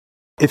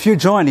If you're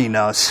joining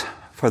us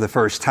for the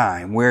first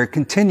time, we're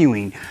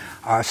continuing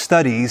our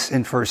studies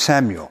in 1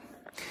 Samuel.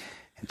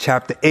 In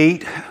chapter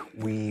 8,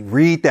 we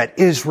read that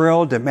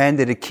Israel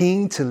demanded a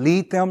king to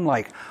lead them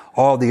like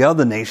all the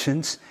other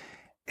nations.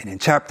 And in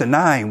chapter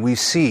 9, we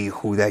see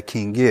who that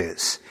king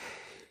is.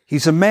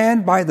 He's a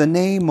man by the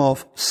name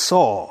of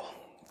Saul,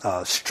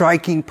 a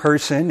striking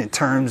person in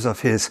terms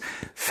of his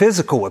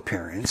physical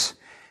appearance.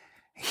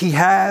 He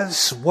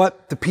has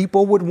what the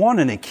people would want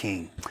in a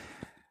king.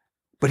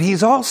 But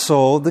he's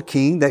also the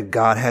king that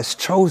God has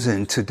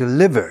chosen to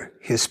deliver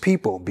his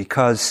people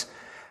because,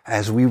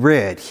 as we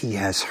read, he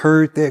has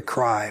heard their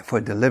cry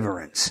for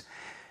deliverance.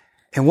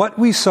 And what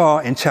we saw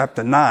in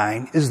chapter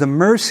 9 is the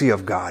mercy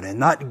of God in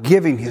not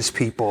giving his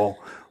people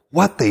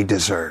what they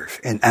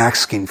deserve and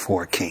asking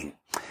for a king.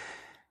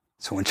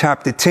 So in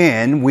chapter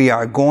 10, we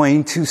are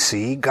going to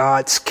see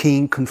God's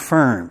king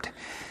confirmed.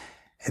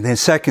 And then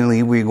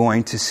secondly, we're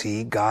going to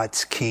see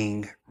God's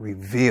king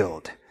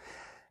revealed.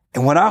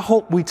 And what I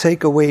hope we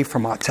take away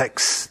from our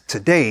text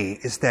today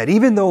is that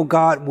even though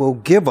God will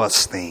give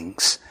us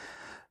things,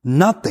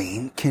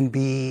 nothing can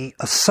be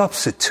a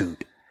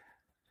substitute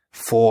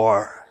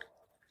for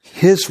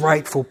his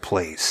rightful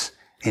place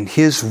and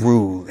his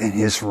rule and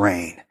his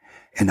reign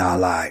in our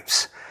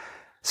lives.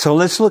 So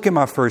let's look at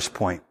my first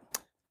point.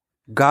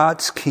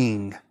 God's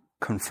king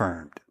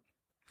confirmed.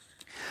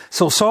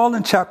 So Saul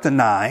in chapter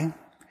 9,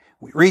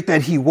 we read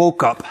that he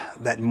woke up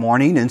that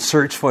morning and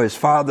searched for his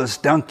father's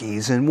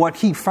donkeys, and what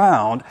he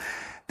found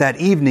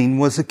that evening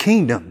was a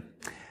kingdom.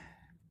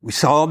 We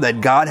saw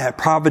that God had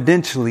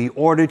providentially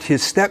ordered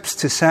his steps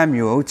to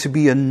Samuel to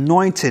be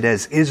anointed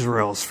as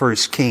Israel's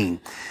first king.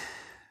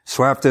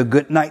 So after a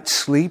good night's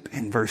sleep,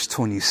 in verse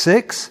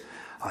 26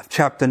 of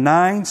chapter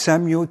 9,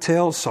 Samuel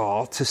tells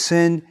Saul to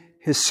send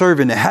his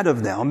servant ahead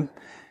of them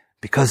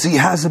because he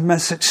has a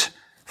message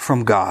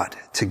from God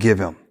to give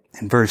him.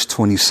 In verse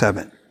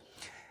 27.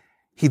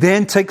 He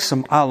then takes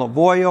some olive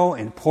oil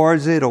and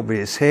pours it over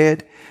his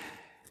head.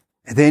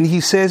 And then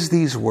he says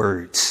these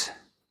words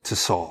to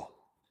Saul.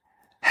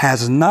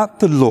 Has not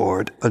the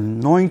Lord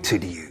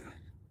anointed you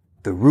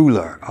the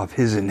ruler of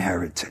his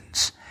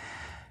inheritance?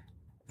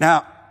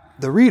 Now,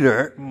 the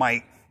reader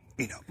might,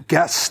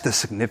 guess the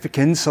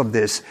significance of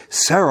this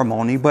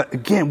ceremony. But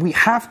again, we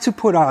have to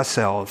put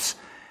ourselves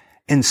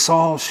in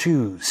Saul's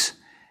shoes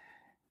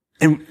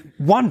and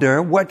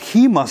wonder what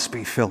he must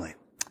be feeling.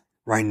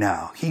 Right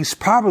now, he's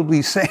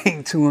probably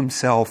saying to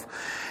himself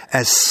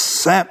as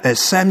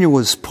Samuel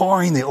was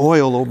pouring the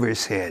oil over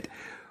his head,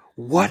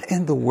 what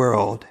in the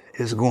world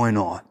is going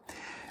on?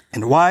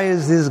 And why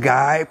is this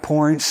guy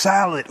pouring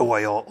salad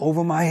oil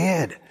over my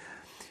head?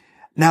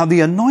 Now,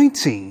 the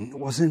anointing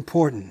was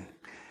important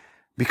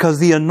because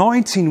the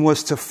anointing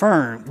was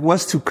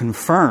to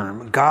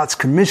confirm God's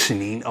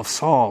commissioning of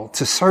Saul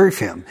to serve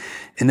him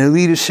in a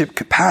leadership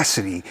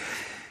capacity.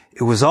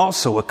 It was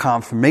also a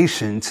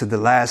confirmation to the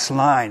last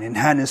line in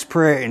Hannah's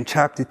prayer in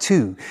chapter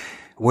 2,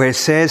 where it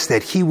says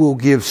that he will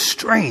give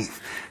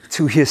strength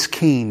to his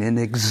king and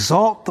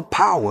exalt the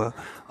power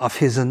of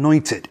his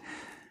anointed.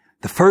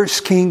 The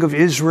first king of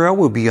Israel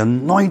will be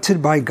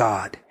anointed by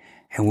God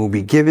and will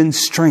be given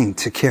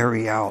strength to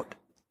carry out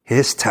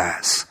his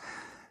task.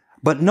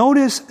 But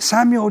notice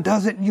Samuel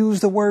doesn't use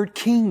the word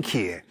king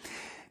here.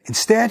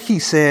 Instead, he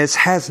says,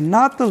 has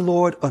not the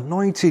Lord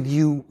anointed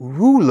you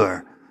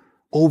ruler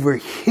over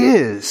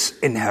his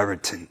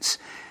inheritance?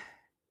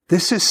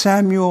 This is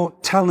Samuel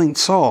telling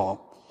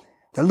Saul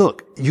that,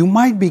 look, you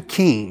might be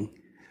king,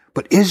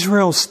 but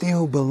Israel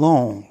still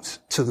belongs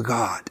to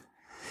God.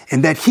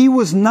 And that he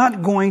was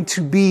not going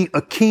to be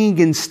a king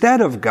instead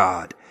of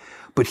God,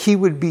 but he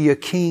would be a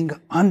king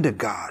under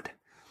God.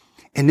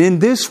 And in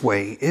this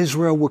way,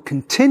 Israel will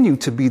continue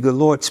to be the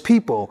Lord's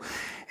people.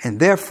 And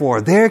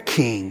therefore, their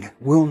king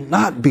will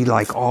not be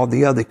like all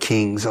the other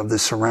kings of the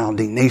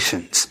surrounding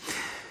nations.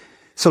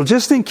 So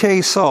just in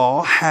case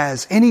Saul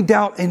has any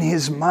doubt in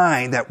his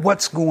mind that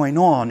what's going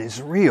on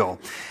is real,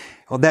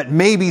 or that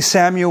maybe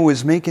Samuel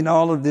is making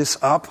all of this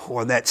up,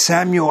 or that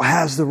Samuel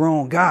has the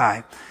wrong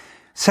guy,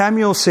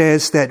 Samuel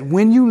says that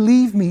when you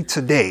leave me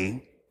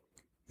today,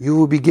 you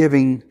will be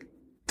giving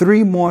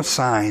 3 more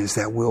signs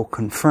that will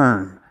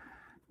confirm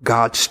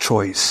God's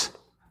choice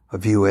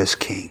of you as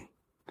king.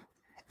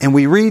 And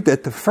we read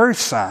that the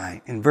first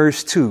sign in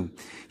verse 2,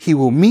 he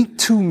will meet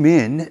 2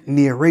 men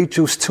near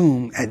Rachel's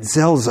tomb at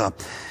Zelzah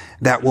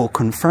that will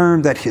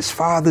confirm that his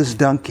father's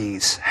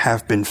donkeys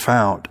have been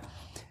found.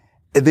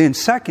 And then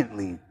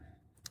secondly,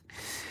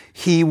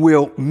 he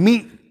will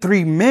meet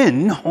 3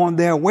 men on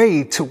their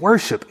way to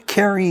worship,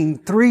 carrying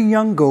 3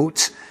 young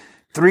goats,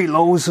 3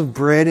 loaves of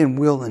bread, and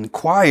will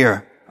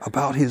inquire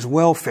about his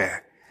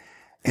welfare.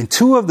 And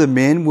 2 of the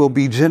men will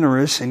be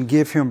generous and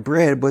give him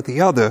bread, but the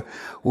other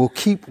will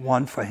keep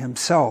one for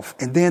himself.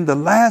 And then the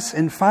last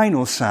and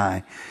final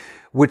sign,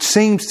 which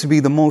seems to be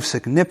the most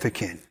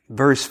significant,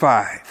 verse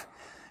 5,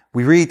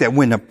 we read that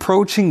when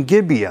approaching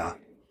Gibeah,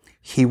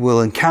 he will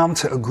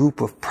encounter a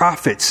group of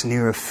prophets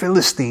near a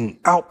Philistine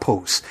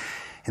outpost,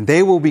 and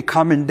they will be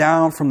coming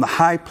down from the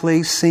high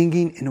place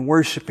singing and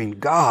worshiping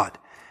God.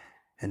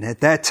 And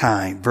at that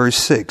time, verse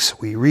 6,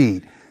 we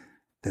read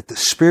that the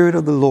Spirit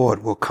of the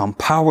Lord will come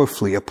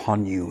powerfully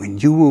upon you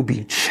and you will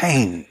be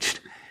changed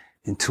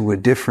into a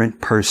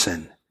different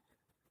person.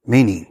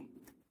 Meaning,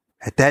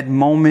 at that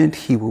moment,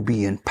 he will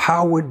be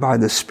empowered by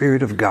the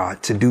Spirit of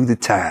God to do the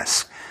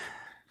task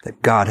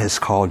that God has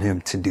called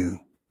him to do.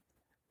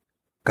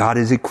 God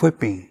is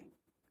equipping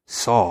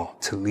Saul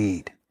to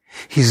lead.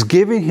 He's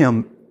giving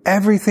him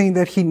everything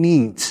that he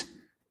needs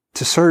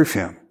to serve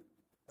him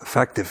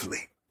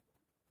effectively.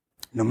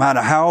 No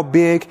matter how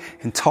big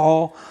and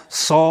tall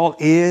Saul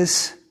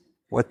is,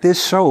 what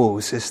this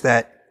shows is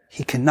that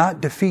he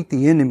cannot defeat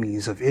the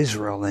enemies of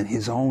Israel in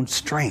his own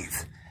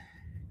strength.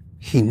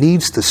 He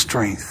needs the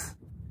strength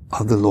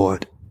of the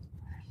Lord.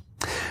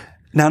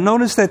 Now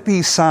notice that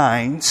these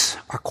signs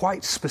are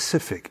quite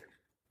specific.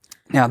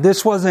 Now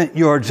this wasn't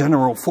your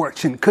general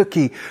fortune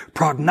cookie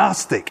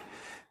prognostic.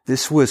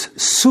 This was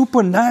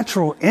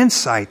supernatural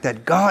insight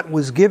that God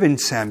was giving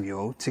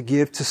Samuel to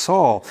give to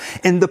Saul.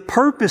 And the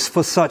purpose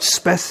for such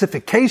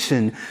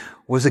specification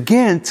was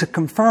again to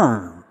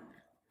confirm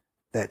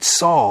that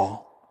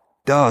Saul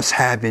does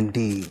have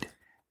indeed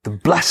the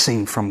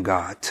blessing from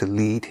God to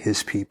lead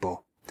his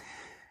people.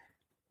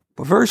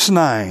 But verse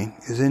 9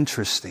 is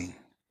interesting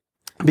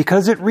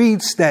because it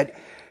reads that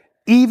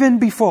even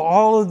before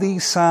all of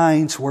these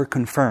signs were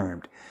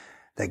confirmed,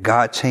 that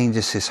God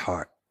changes his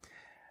heart.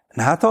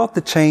 And I thought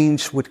the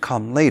change would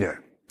come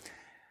later.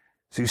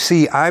 So you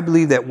see, I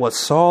believe that what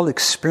Saul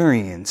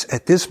experienced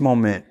at this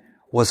moment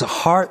was a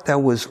heart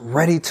that was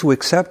ready to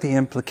accept the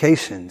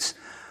implications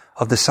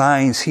of the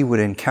signs he would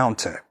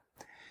encounter.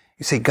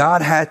 You see,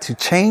 God had to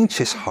change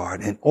his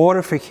heart in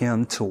order for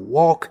him to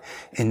walk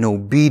in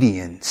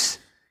obedience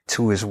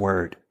to his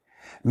word.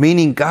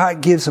 Meaning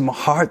God gives him a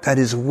heart that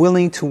is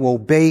willing to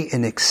obey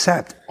and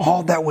accept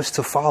all that was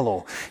to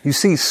follow. You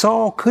see,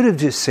 Saul could have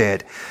just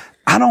said,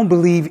 I don't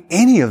believe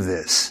any of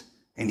this.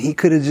 And he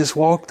could have just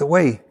walked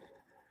away.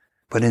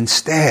 But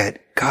instead,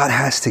 God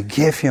has to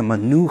give him a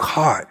new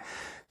heart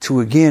to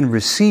again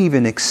receive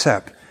and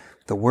accept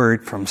the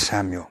word from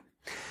Samuel.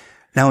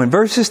 Now in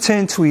verses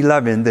 10 to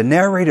 11, the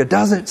narrator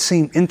doesn't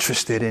seem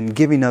interested in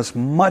giving us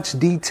much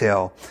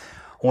detail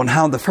on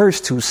how the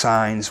first two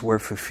signs were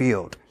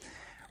fulfilled.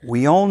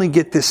 We only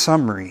get this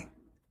summary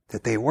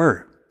that they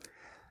were.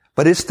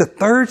 But it's the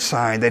third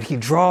sign that he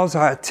draws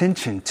our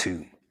attention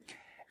to.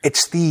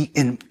 It's the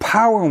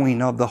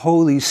empowering of the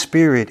Holy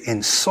Spirit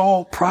in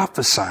Saul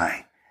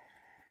prophesying.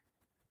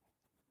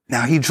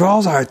 Now he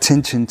draws our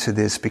attention to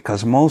this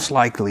because most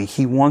likely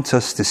he wants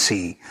us to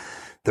see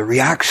the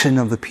reaction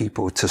of the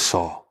people to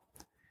Saul.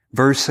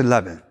 Verse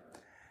 11.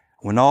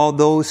 When all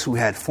those who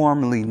had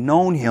formerly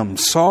known him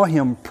saw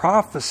him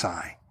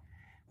prophesy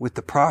with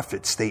the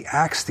prophets, they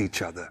asked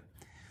each other,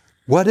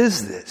 what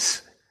is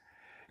this?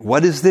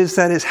 What is this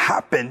that has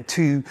happened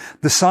to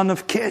the son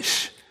of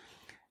Kish?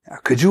 Now,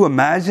 could you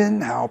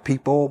imagine how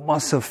people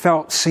must have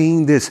felt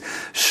seeing this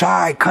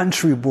shy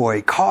country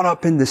boy caught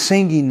up in the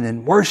singing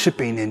and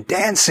worshiping and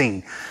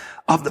dancing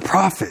of the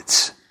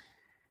prophets?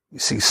 You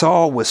see,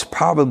 Saul was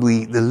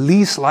probably the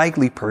least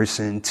likely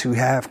person to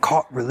have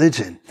caught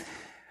religion.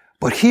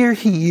 But here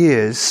he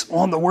is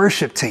on the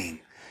worship team,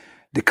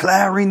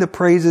 declaring the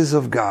praises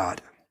of God.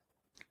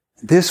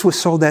 This was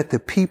so that the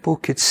people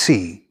could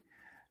see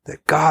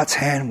that God's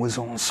hand was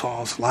on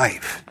Saul's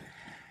life.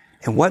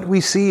 And what we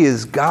see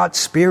is God's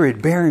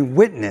Spirit bearing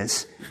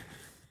witness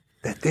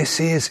that this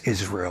is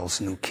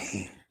Israel's new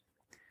king.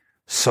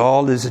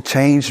 Saul is a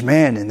changed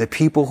man, and the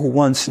people who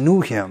once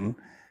knew him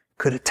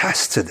could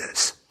attest to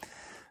this.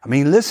 I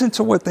mean, listen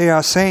to what they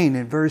are saying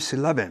in verse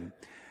 11.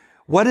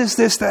 What is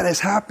this that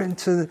has happened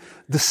to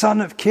the son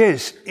of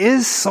Kish?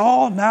 Is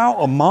Saul now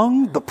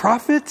among the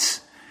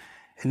prophets?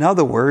 In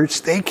other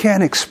words, they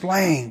can't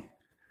explain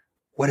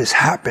what has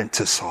happened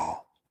to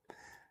Saul.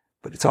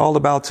 But it's all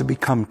about to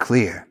become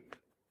clear.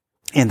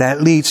 And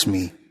that leads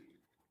me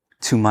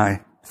to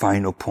my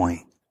final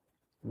point.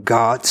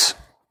 God's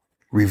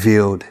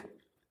revealed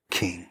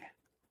king.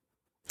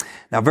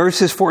 Now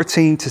verses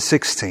 14 to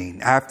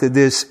 16, after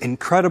this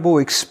incredible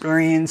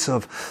experience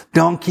of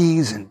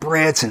donkeys and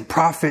breads and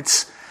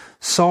prophets,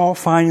 Saul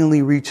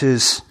finally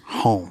reaches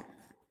home.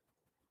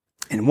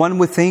 And one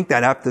would think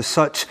that after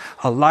such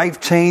a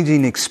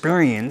life-changing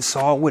experience,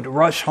 Saul would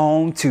rush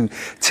home to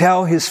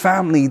tell his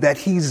family that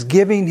he's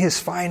giving his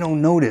final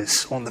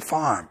notice on the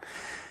farm.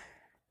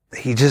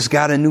 He just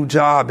got a new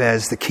job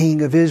as the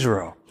king of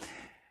Israel.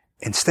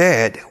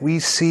 Instead, we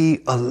see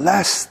a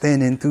less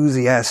than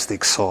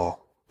enthusiastic Saul.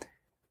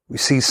 We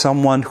see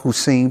someone who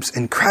seems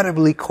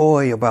incredibly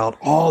coy about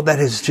all that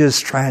has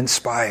just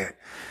transpired.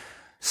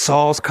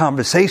 Saul's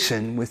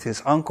conversation with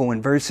his uncle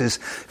in verses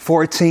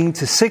 14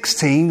 to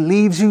 16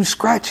 leaves you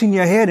scratching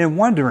your head and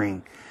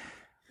wondering,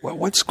 well,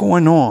 what's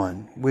going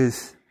on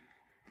with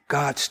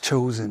God's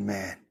chosen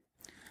man?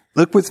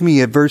 Look with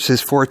me at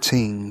verses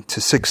 14 to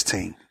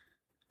 16.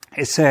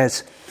 It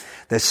says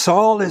that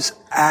Saul is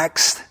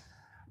asked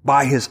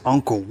by his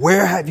uncle,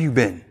 where have you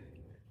been?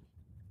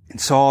 And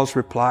Saul's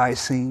reply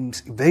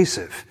seems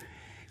evasive.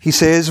 He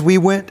says, we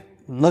went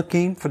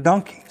looking for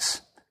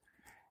donkeys.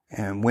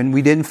 And when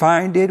we didn't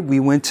find it, we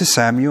went to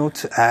Samuel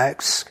to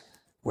ask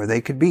where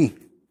they could be.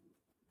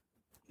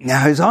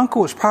 Now, his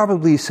uncle is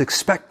probably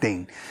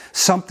suspecting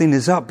something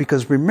is up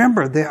because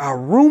remember, there are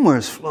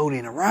rumors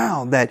floating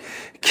around that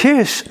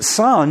Kish's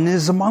son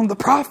is among the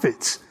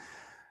prophets.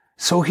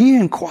 So he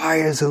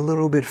inquires a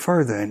little bit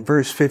further in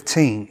verse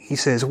 15. He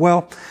says,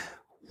 well,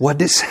 what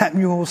did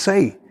Samuel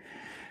say?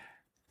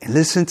 And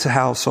listen to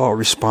how Saul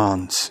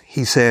responds.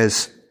 He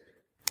says,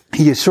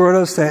 he assured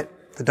us that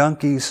the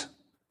donkeys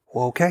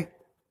were okay.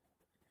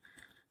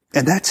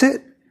 And that's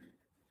it.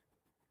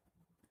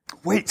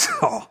 Wait,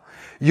 Saul.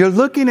 You're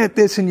looking at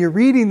this and you're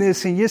reading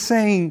this and you're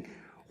saying,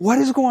 what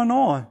is going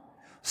on?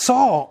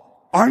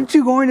 Saul, aren't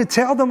you going to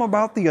tell them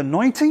about the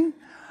anointing?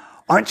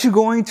 Aren't you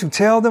going to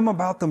tell them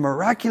about the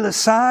miraculous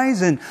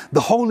signs and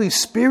the Holy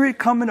Spirit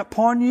coming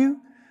upon you?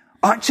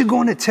 Aren't you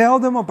going to tell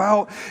them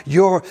about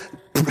your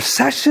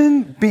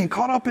procession, being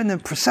caught up in the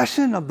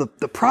procession of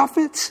the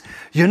prophets?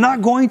 You're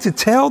not going to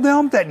tell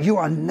them that you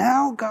are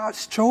now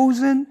God's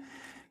chosen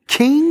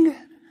king?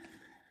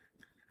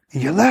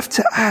 And you're left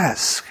to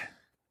ask,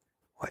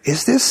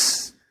 is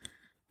this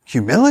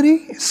humility?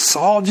 Is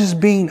Saul just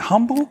being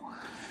humble?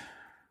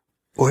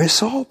 Or is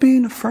Saul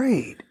being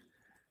afraid?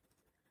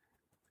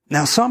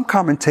 Now, some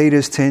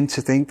commentators tend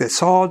to think that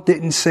Saul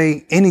didn't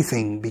say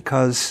anything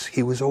because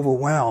he was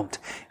overwhelmed.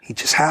 He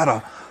just had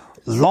a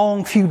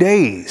long few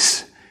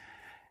days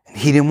and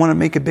he didn't want to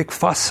make a big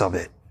fuss of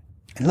it.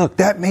 And look,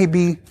 that may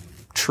be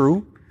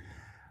true,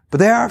 but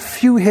there are a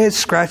few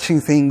head-scratching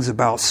things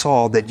about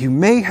Saul that you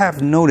may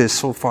have noticed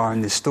so far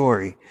in this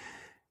story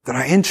that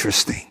are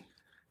interesting.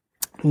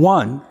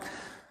 One,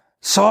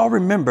 Saul,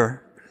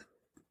 remember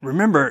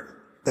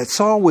that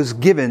Saul was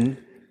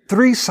given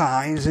 3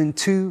 signs and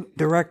 2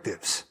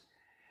 directives.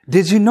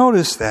 Did you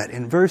notice that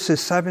in verses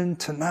 7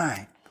 to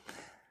 9?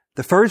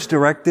 The first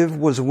directive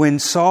was when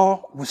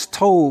Saul was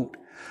told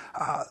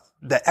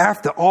that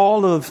after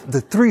all of the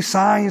 3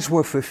 signs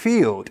were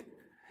fulfilled,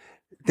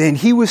 then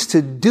he was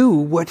to do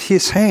what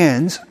his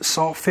hands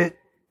saw fit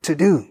to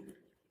do.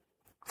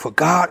 For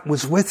God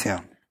was with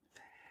him.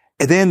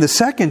 And then the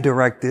second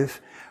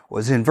directive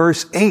was in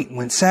verse 8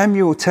 when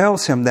Samuel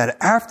tells him that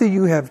after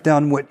you have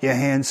done what your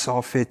hands saw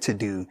fit to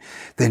do,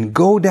 then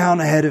go down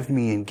ahead of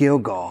me in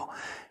Gilgal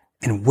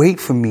and wait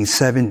for me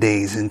 7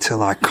 days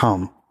until I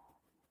come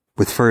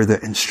with further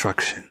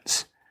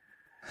instructions.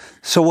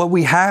 So what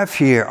we have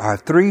here are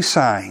 3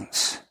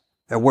 signs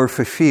that were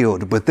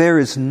fulfilled, but there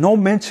is no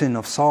mention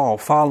of Saul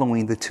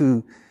following the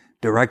 2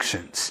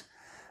 directions.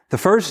 The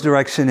first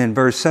direction in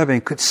verse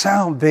 7 could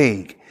sound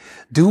vague.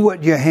 Do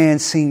what your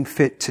hands seem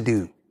fit to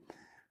do.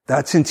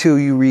 That's until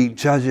you read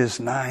Judges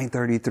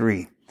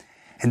 9:33.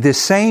 And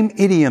this same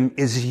idiom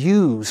is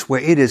used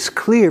where it is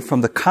clear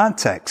from the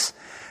context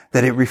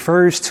that it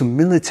refers to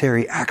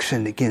military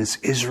action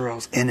against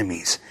Israel's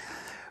enemies.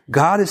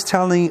 God is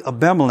telling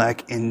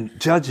Abimelech in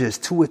Judges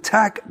to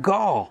attack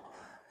Gaul.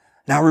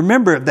 Now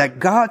remember that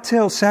God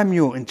tells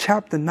Samuel in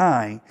chapter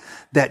 9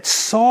 that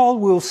Saul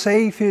will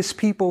save his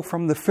people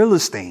from the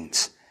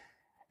Philistines.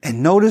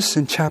 And notice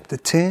in chapter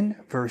 10,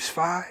 verse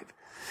 5,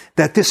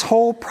 that this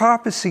whole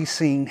prophecy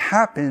scene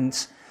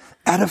happens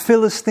at a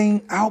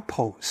Philistine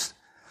outpost.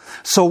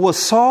 So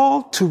was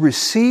Saul to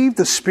receive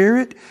the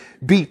Spirit,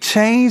 be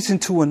changed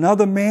into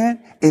another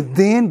man, and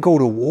then go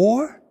to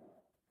war?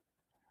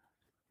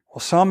 Well,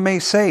 some may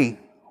say,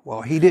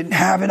 well, he didn't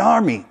have an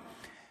army.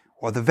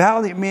 Or the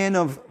valiant men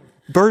of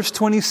verse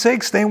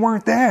 26, they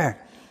weren't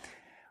there.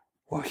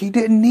 Well, he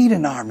didn't need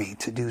an army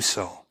to do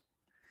so.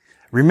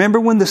 Remember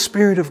when the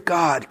Spirit of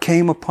God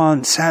came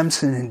upon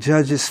Samson in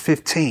Judges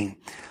 15?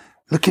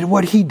 Look at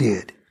what he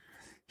did.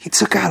 He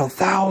took out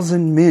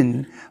 1,000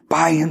 men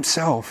by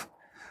himself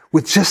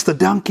with just a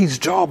donkey's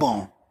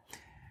jawbone.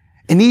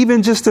 And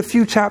even just a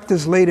few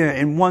chapters later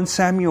in 1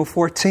 Samuel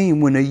 14,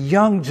 when a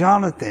young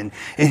Jonathan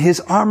and his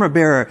armor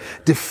bearer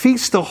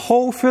defeats the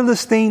whole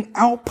Philistine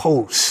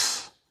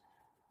outpost,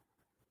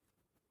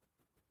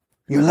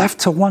 you're left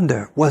to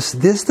wonder, was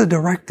this the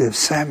directive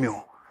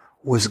Samuel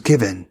was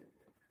given?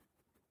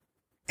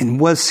 And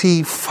was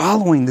he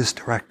following this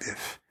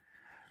directive?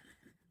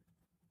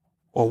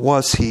 Or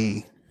was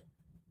he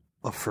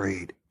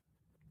afraid?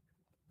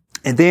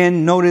 And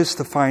then notice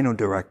the final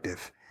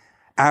directive.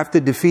 After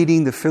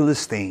defeating the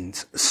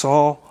Philistines,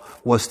 Saul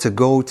was to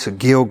go to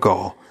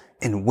Gilgal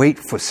and wait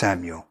for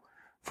Samuel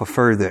for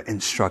further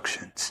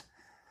instructions.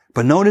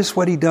 But notice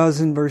what he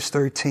does in verse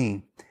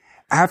 13.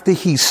 After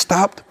he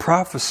stopped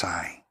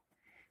prophesying,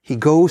 he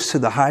goes to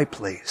the high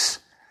place,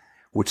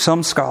 which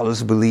some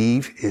scholars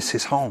believe is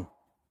his home.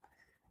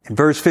 And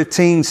verse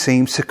 15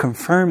 seems to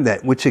confirm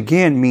that, which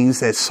again means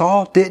that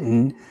Saul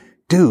didn't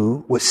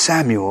do what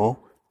Samuel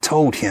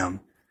told him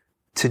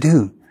to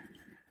do.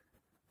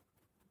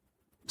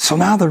 So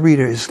now the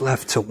reader is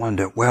left to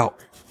wonder, well,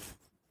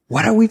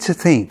 what are we to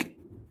think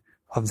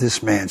of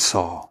this man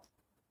Saul?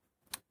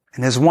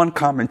 And as one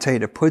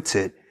commentator puts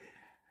it,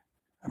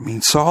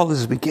 Saul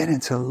is beginning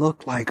to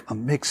look like a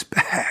mixed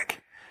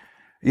bag.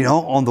 You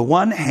know, on the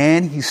one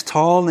hand, he's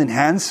tall and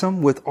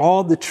handsome with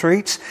all the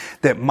traits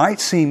that might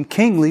seem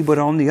kingly, but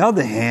on the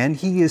other hand,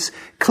 he is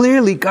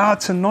clearly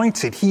God's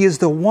anointed. He is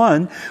the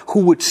one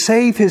who would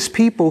save his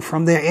people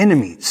from their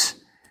enemies,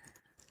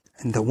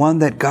 and the one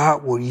that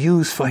God will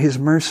use for his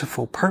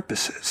merciful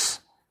purposes.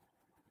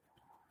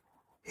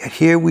 Yet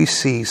here we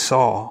see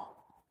Saul.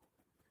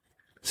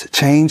 He's a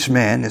changed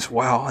man as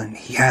well, and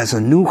he has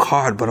a new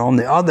heart, but on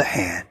the other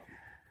hand,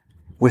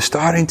 we're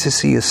starting to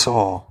see a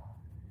Saul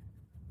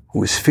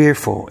who is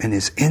fearful and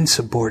is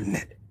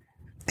insubordinate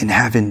and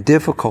having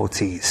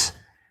difficulties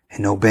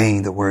in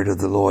obeying the word of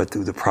the Lord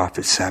through the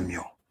prophet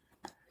Samuel.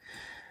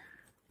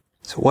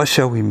 So what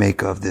shall we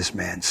make of this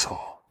man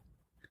Saul?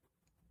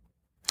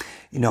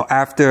 You know,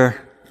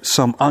 after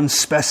some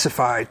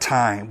unspecified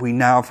time, we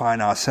now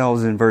find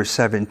ourselves in verse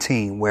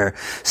 17, where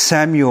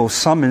Samuel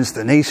summons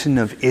the nation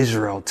of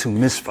Israel to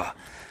Mizpah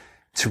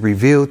to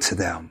reveal to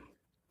them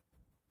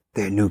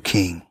their new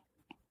king.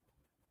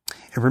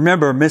 And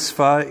remember,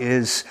 Mizpah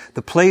is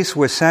the place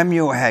where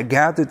Samuel had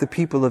gathered the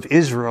people of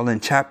Israel in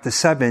chapter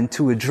 7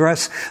 to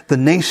address the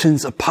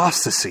nation's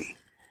apostasy.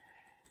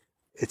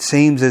 It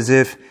seems as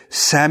if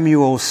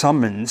Samuel's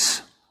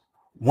summons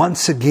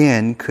once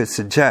again could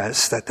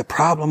suggest that the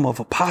problem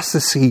of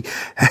apostasy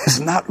has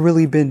not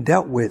really been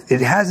dealt with. It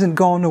hasn't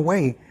gone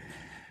away.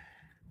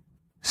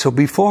 So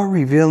before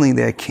revealing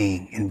their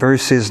king in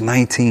verses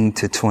 19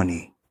 to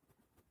 20,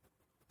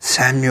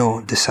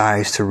 Samuel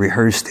decides to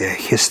rehearse their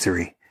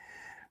history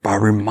by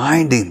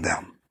reminding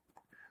them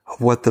of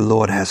what the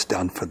Lord has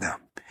done for them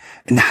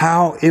and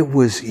how it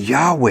was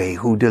Yahweh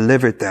who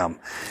delivered them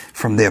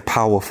from their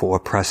powerful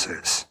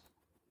oppressors.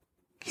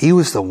 He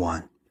was the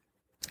one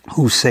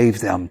who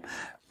saved them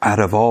out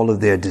of all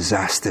of their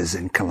disasters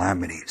and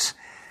calamities.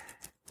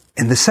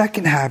 And the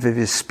second half of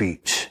his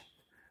speech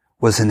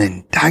was an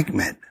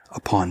indictment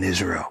upon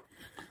Israel.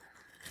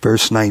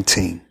 Verse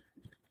 19,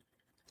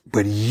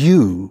 but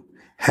you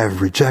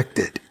have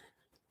rejected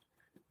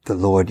the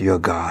Lord your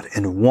God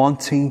and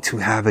wanting to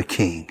have a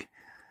king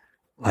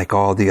like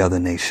all the other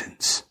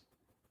nations.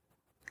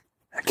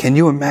 Now, can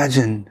you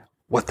imagine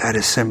what that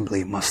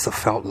assembly must have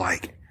felt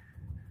like?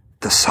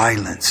 The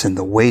silence and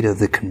the weight of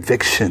the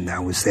conviction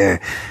that was there.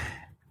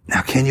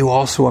 Now, can you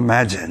also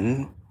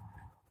imagine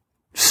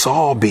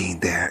Saul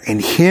being there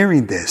and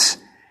hearing this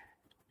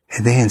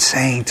and then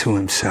saying to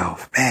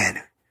himself,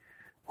 man,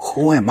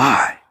 who am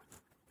I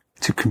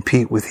to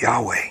compete with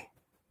Yahweh?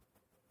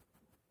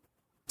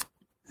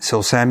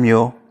 So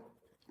Samuel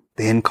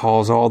then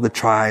calls all the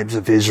tribes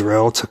of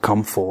Israel to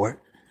come forward,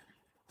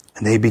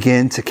 and they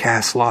begin to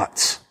cast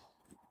lots.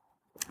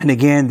 And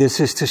again, this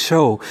is to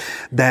show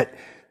that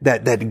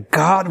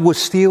God was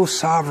still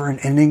sovereign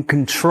and in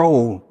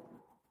control,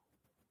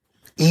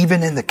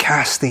 even in the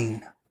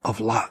casting of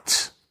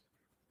lots.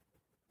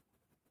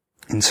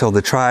 And so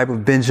the tribe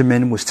of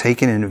Benjamin was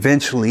taken, and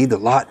eventually the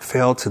lot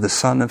fell to the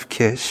son of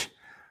Kish,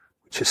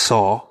 which is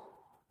Saul.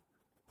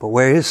 But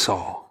where is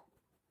Saul?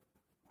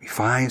 We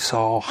find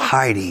Saul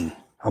hiding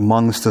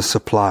amongst the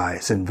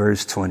supplies in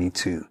verse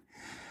 22.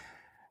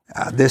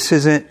 This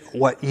isn't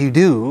what you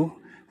do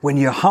when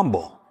you're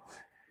humble,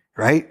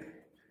 right?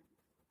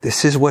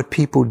 This is what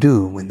people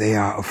do when they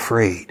are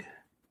afraid.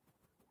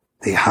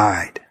 They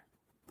hide.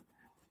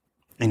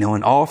 You know,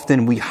 and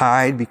often we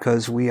hide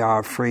because we are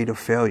afraid of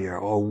failure,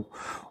 or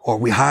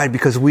we hide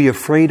because we're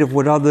afraid of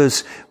what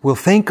others will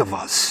think of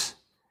us.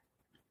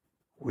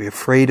 We're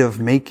afraid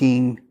of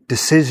making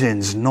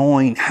decisions,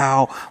 knowing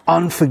how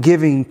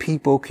unforgiving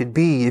people could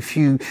be if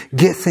you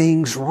get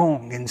things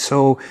wrong. And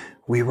so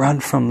we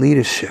run from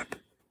leadership.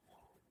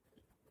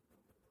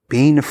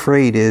 Being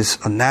afraid is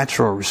a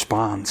natural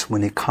response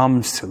when it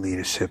comes to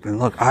leadership. And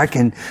look, I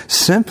can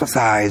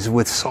sympathize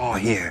with Saul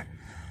here.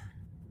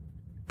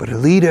 But a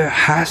leader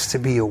has to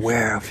be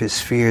aware of his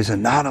fears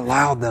and not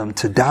allow them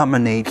to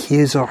dominate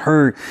his or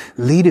her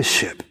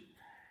leadership.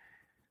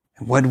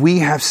 And what we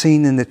have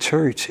seen in the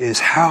church is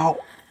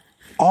how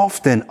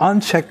often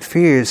unchecked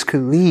fears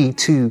could lead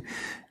to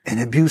an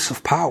abuse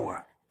of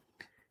power.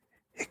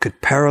 It could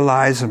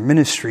paralyze a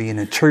ministry and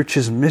a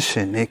church's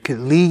mission. It could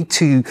lead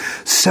to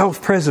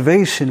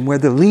self-preservation where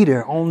the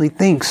leader only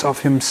thinks of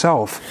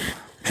himself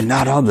and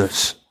not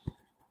others.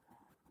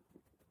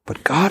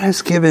 But God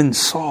has given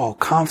Saul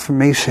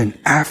confirmation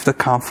after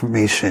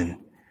confirmation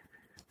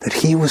that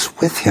he was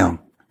with him,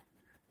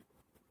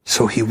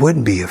 so he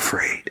wouldn't be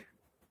afraid.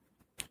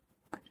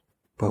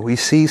 But we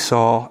see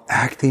Saul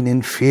acting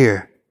in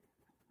fear,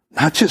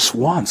 not just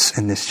once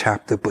in this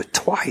chapter, but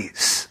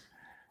twice.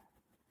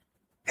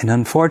 And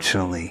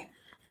unfortunately,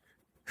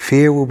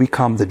 fear will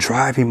become the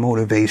driving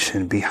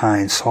motivation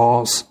behind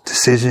Saul's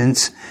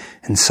decisions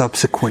in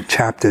subsequent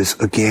chapters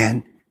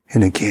again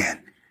and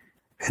again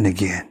and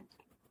again.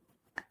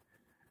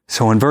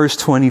 So in verse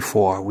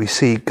 24, we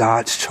see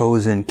God's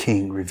chosen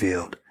king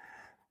revealed.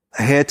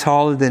 A head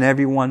taller than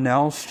everyone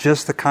else,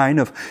 just the kind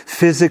of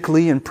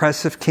physically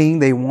impressive king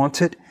they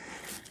wanted.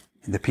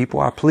 And the people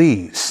are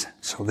pleased.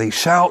 So they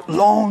shout,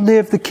 "Long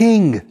live the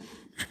king!"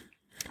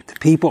 The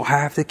people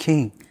have the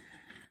king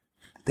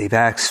they've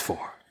asked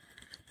for.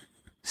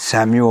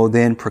 Samuel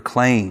then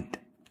proclaimed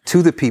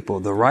to the people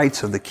the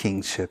rights of the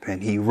kingship,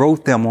 and he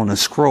wrote them on a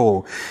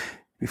scroll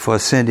before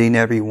sending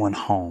everyone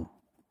home.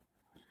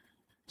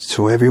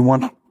 So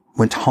everyone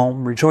went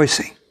home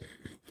rejoicing,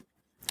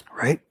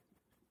 right?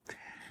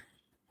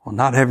 Well,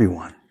 not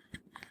everyone.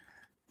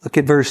 Look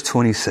at verse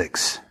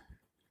 26.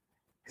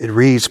 It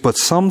reads, "But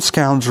some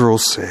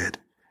scoundrels said,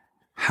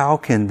 'How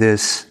can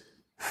this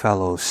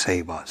fellow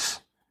save us?'"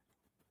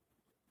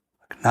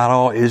 Not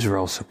all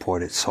Israel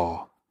supported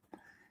Saul.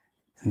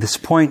 And this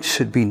point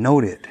should be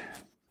noted.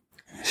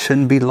 It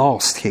shouldn't be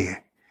lost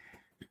here.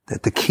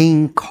 That the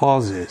king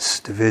causes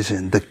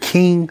division. The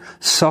king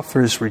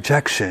suffers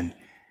rejection,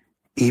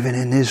 even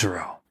in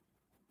Israel.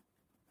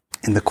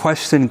 And the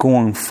question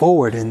going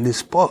forward in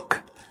this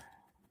book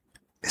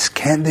is,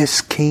 can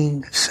this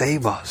king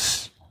save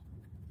us?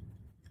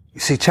 You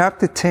see,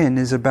 chapter 10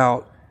 is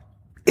about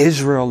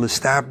Israel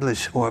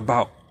establishing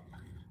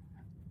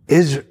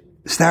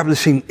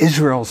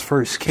Israel's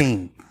first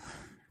king.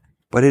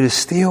 But it is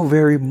still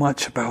very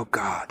much about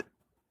God.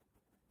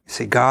 You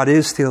see, God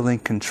is still in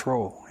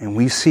control. And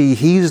we see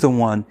he's the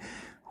one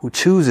who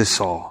chooses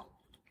Saul.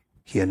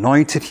 He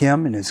anointed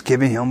him and has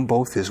given him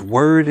both his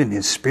word and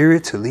his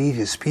spirit to lead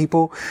his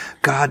people.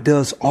 God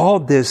does all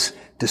this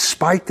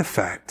despite the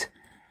fact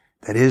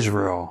that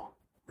Israel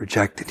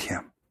rejected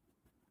him.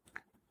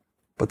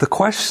 But the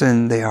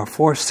question they are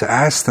forced to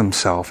ask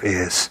themselves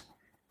is,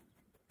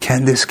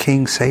 can this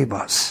king save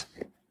us?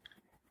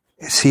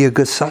 Is he a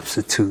good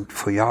substitute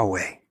for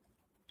Yahweh?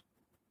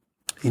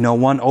 You know,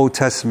 one Old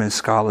Testament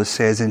scholar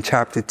says in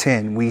chapter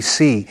 10, we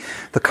see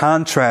the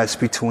contrast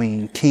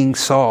between King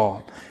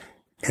Saul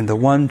and the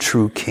one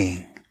true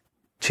king,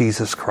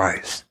 Jesus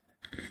Christ.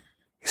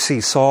 You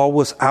see, Saul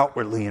was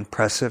outwardly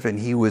impressive and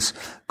he was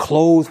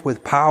clothed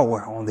with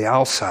power on the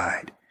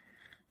outside,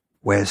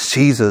 whereas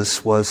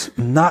Jesus was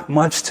not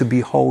much to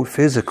behold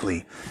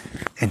physically,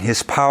 and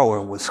his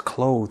power was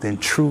clothed in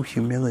true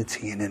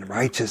humility and in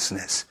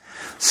righteousness.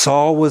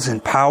 Saul was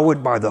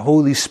empowered by the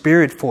Holy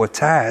Spirit for a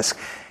task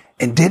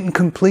and didn't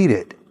complete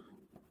it,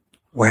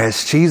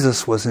 whereas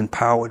Jesus was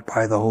empowered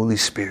by the Holy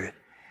Spirit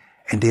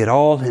and did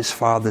all his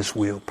Father's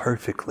will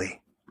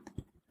perfectly.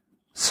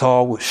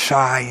 Saul was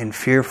shy and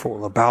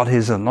fearful about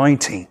his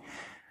anointing,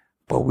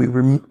 but we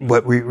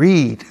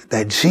read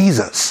that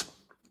Jesus,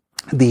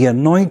 the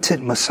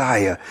anointed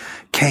Messiah,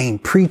 came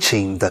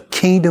preaching the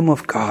kingdom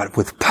of God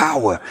with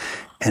power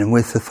and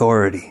with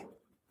authority.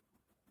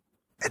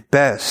 At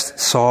best,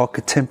 Saul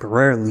could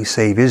temporarily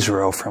save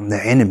Israel from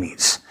their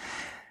enemies,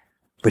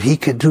 but he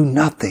could do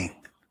nothing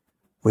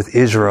with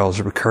Israel's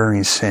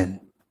recurring sin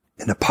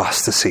and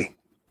apostasy.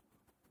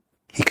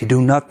 He could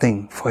do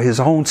nothing for his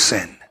own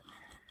sin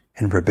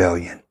and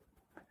rebellion.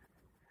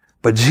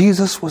 But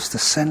Jesus was the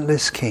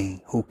sinless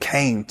king who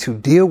came to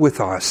deal with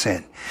our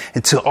sin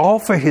and to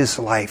offer his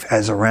life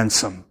as a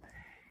ransom.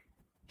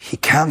 He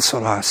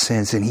canceled our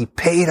sins and he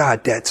paid our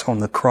debts on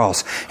the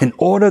cross in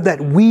order that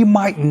we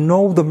might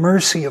know the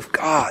mercy of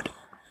God.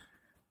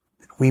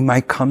 We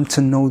might come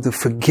to know the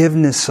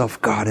forgiveness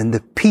of God and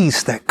the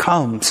peace that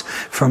comes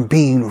from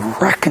being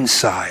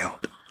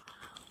reconciled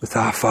with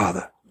our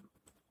Father.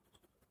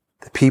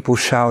 The people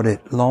shouted,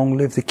 "Long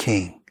live the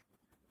King."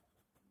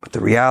 But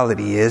the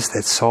reality is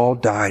that Saul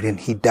died and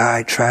he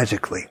died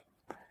tragically.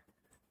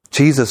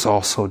 Jesus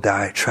also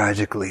died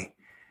tragically,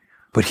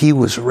 but he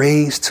was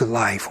raised to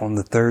life on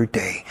the third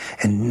day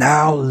and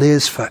now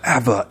lives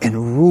forever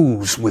and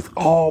rules with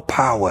all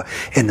power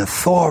and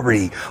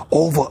authority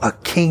over a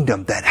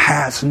kingdom that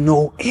has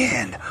no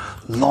end.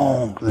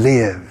 Long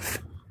live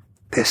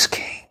this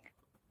King.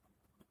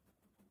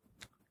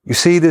 You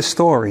see, this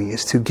story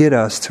is to get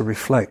us to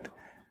reflect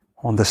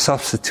on the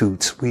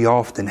substitutes we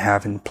often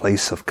have in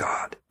place of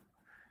God.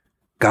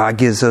 God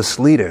gives us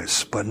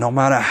leaders, but no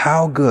matter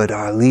how good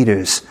our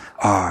leaders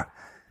are,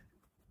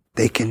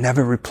 they can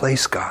never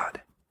replace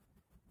God.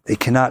 They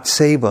cannot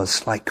save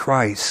us like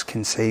Christ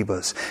can save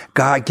us.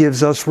 God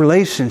gives us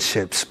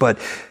relationships, but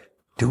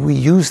do we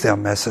use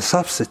them as a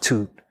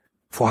substitute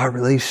for our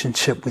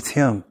relationship with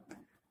Him?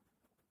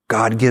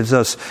 God gives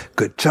us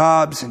good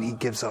jobs and He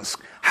gives us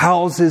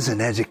houses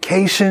and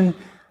education,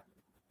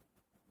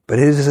 but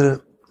it is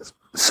a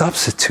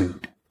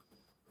substitute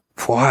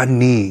for our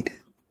need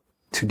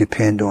to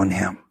depend on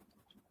Him.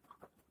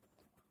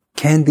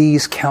 Can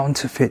these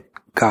counterfeit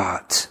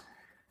gods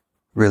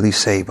really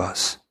save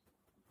us?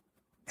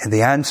 And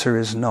the answer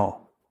is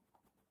no.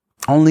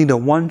 Only the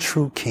one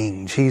true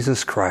King,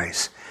 Jesus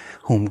Christ,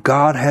 whom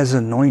God has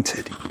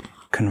anointed,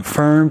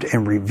 confirmed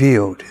and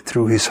revealed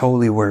through His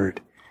holy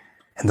word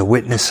and the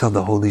witness of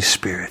the Holy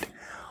Spirit.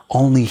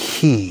 Only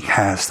He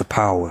has the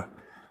power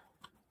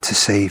to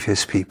save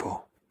His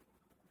people.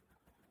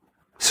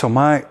 So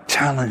my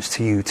challenge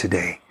to you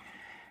today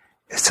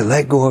is to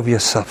let go of your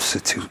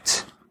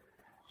substitutes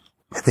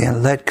and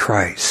then let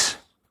Christ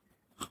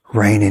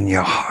reign in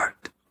your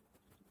heart.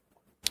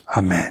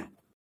 Amen.